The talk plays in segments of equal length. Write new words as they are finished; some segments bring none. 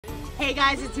Hey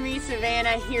guys, it's me,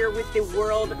 Savannah, here with the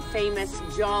world famous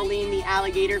Jawlene, the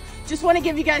alligator. Just want to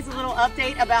give you guys a little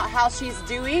update about how she's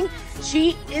doing.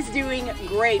 She is doing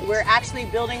great. We're actually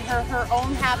building her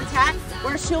own habitat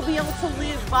where she'll be able to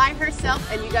live by herself,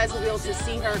 and you guys will be able to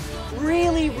see her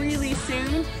really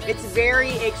soon. It's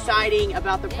very exciting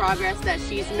about the progress that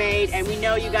she's made, and we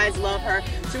know you guys love her.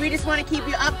 So we just want to keep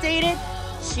you updated.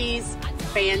 She's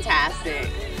fantastic.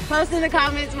 Post in the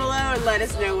comments below and let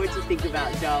us know what you think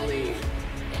about Jawlene.